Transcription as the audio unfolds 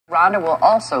Ronda will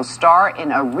also star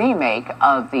in a remake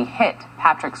of the hit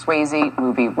Patrick Swayze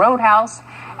movie Roadhouse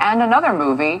and another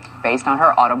movie based on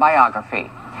her autobiography.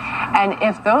 And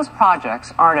if those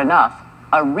projects aren't enough,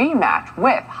 a rematch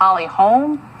with Holly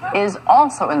Holm is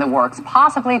also in the works,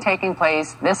 possibly taking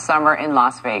place this summer in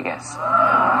Las Vegas.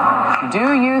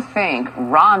 Do you think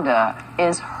Ronda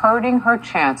is hurting her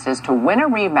chances to win a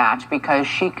rematch because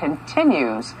she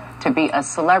continues to be a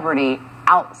celebrity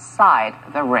outside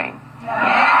the ring?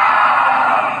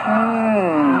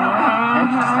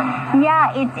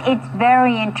 Yeah, it's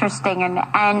very interesting, and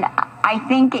I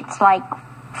think it's like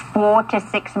 4 to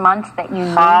 6 months that you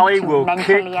need to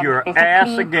mentally and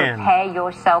physically prepare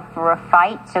yourself for a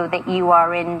fight so that you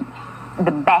are in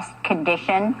the best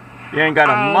condition. You ain't got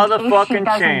a motherfucking chance. If she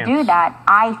doesn't do that,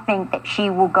 I think that she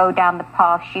will go down the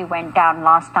path she went down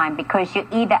last time, because you're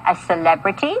either a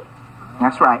celebrity,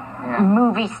 that's right,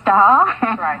 movie star,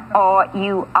 right, or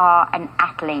you are an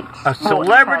athlete. A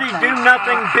celebrity do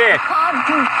nothing big. You can't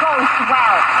do both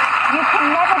well. You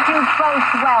can never do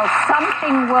both well.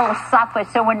 Something will suffer.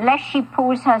 So unless she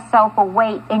pulls herself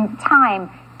away in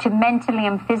time to mentally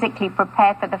and physically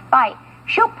prepare for the fight,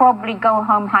 she'll probably go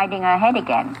home hiding her head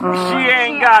again. She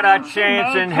ain't got a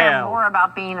chance in hell. More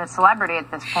about being a celebrity at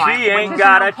this point. She ain't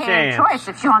got a chance. Choice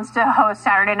if she wants to host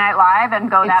Saturday Night Live and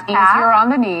go that path. It's easier on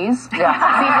the knees.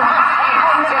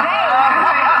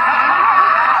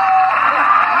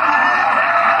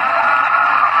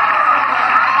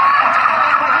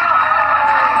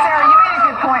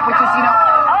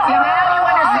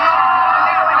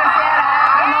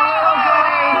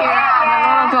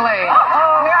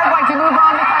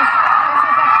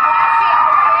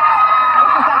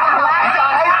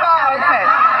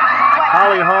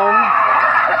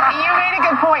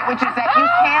 Which is that you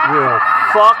can't.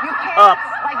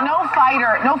 Like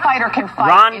no fighter can fight.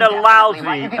 Ronda Lousy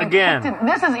right? again.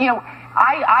 This is,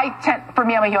 for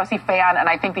me, I'm a UFC fan, and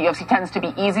I think the UFC tends to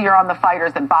be easier on the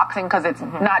fighters than boxing, because it's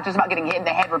not just about getting hit in the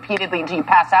head repeatedly until you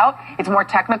pass out. It's more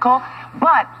technical,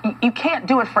 but you can't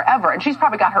do it forever. And she's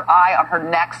probably got her eye on her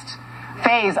next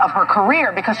phase of her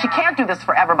career, because she can't do this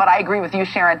forever. But I agree with you,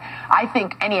 Sharon. I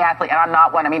think any athlete, and I'm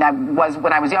not one. I mean, I was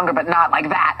when I was younger, but not like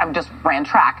that. I just ran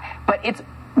track. But it's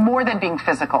more than being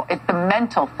physical. It's the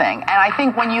mental thing. And I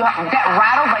think when you get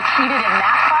rattled like she did in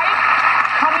that fight,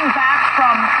 coming back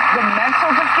from the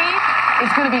mental defeat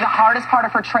is going to be the hardest part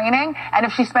of her training. And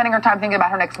if she's spending her time thinking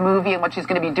about her next movie and what she's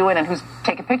going to be doing and who's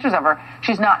taking pictures of her,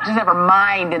 she doesn't have her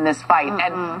mind in this fight. And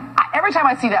every time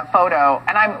I see that photo,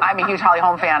 and I'm a huge Holly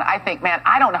Holm fan, I think, man,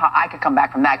 I don't know how I could come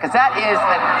back from that, because that is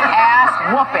an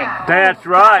ass whooping. That's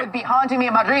right. It would be haunting me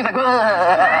in my dreams, like,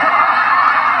 ugh.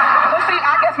 See,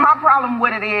 I guess my problem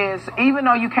with it is, even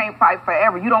though you can't fight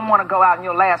forever, you don't want to go out in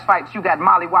your last fight you got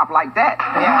mollywop like that.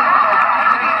 Yeah.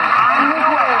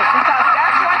 Because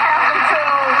that's what happened to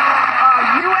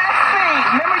USC.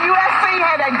 Remember, USC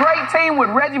had that great team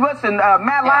with Reggie Bush and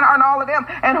Matt Leinart and all of them.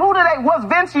 And who was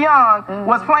Vince Young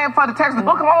was playing for the Texas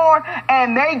Buccaneers,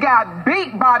 and they got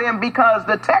beat by them because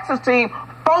the Texas team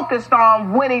focused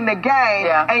on winning the game,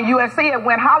 and USC had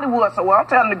went Hollywood. So what I'm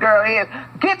telling the girl is,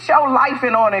 get your life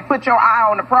in order and put your eye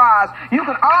on the prize. You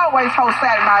can always host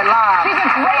Saturday Night Live. She's a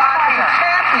great fighter.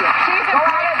 Champion. She's a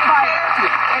great fighter.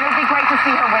 And it'd be great to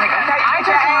see her win again. I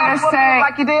just want to say,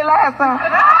 like you did last time.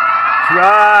 That's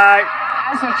right.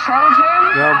 As a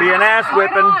Trojan, there'll be an ass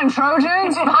whipping. Fight on,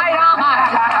 Trojans, fight on.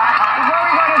 Before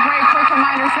we go to break, quick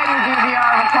reminder, set your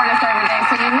DVR, record us every day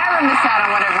so you never miss out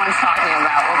on what everyone's talking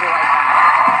about. We'll be right back.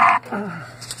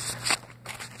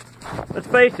 Let's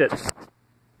face it,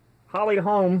 Holly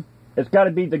Holm has got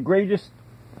to be the greatest,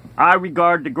 I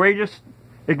regard the greatest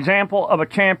example of a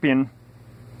champion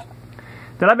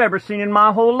that I've ever seen in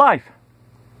my whole life.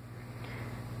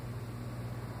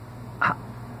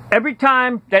 Every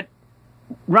time that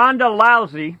Ronda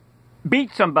Lousy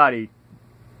beat somebody,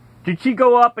 did she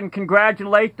go up and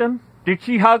congratulate them? Did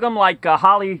she hug them like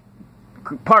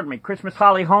Christmas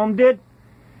Holly Holm did?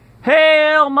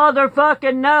 Hell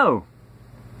motherfucking no.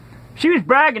 She was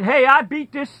bragging, hey, I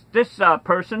beat this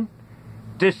person.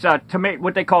 This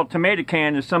what they call tomato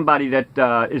can is somebody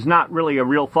that is not really a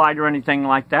real fighter or anything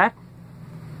like that.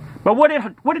 But what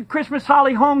did Christmas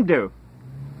Holly Holm do?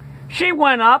 She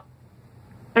went up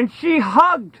and she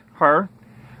hugged her,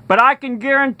 but I can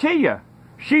guarantee you,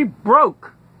 she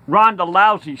broke Ronda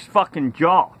Lousy's fucking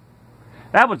jaw.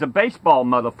 That was a baseball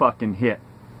motherfucking hit.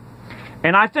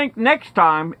 And I think next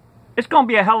time, it's going to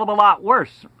be a hell of a lot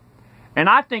worse. And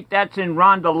I think that's in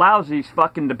Ronda Lousy's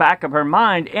fucking the back of her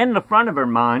mind and the front of her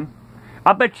mind.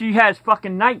 I bet she has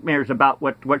fucking nightmares about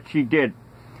what she did.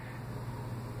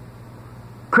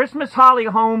 Christmas Holly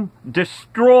Holm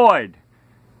destroyed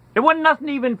There wasn't nothing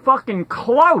even fucking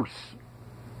close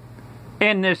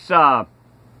in this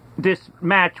this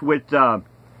match with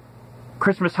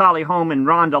Christmas Holly Holm and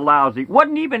Ronda Lousy.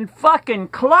 Wasn't even fucking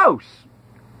close.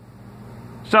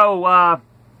 So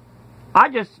I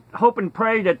just hope and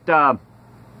pray that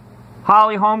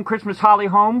Holly Holm, Christmas Holly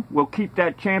Holm, will keep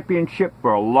that championship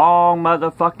for a long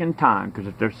motherfucking time. Because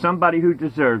if there's somebody who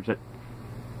deserves it,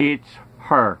 it's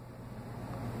her.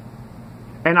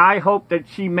 And I hope that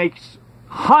she makes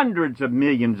hundreds of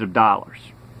millions of dollars.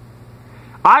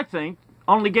 I think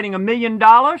only getting $1 million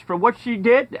for what she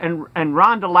did, and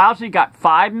Ronda Lousy got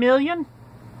 $5 million.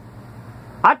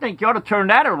 I think you ought to turn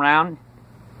that around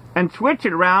and switch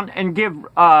it around and give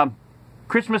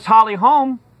Christmas Holly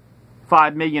Holm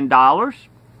 $5 million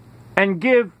and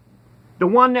give the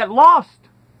one that lost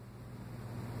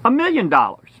 $1 million.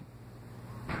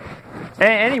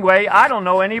 Anyway, I don't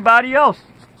know anybody else.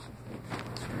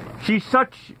 She's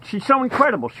so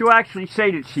incredible. She'll actually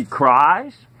say that she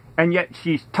cries, and yet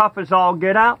she's tough as all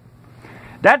get out.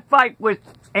 That fight with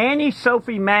Annie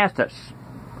Sophie Mathis,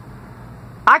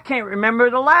 I can't remember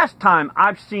the last time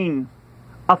I've seen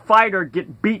a fighter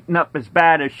get beaten up as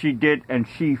bad as she did, and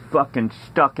she fucking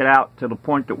stuck it out to the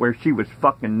point that where she was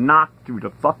fucking knocked through the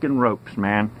fucking ropes,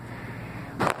 man.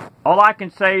 All I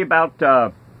can say about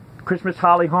Christmas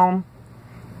Holly Holm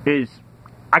is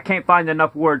I can't find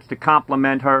enough words to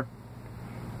compliment her,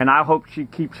 and I hope she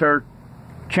keeps her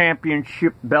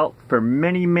championship belt for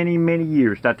many, many, many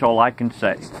years. That's all I can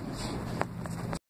say.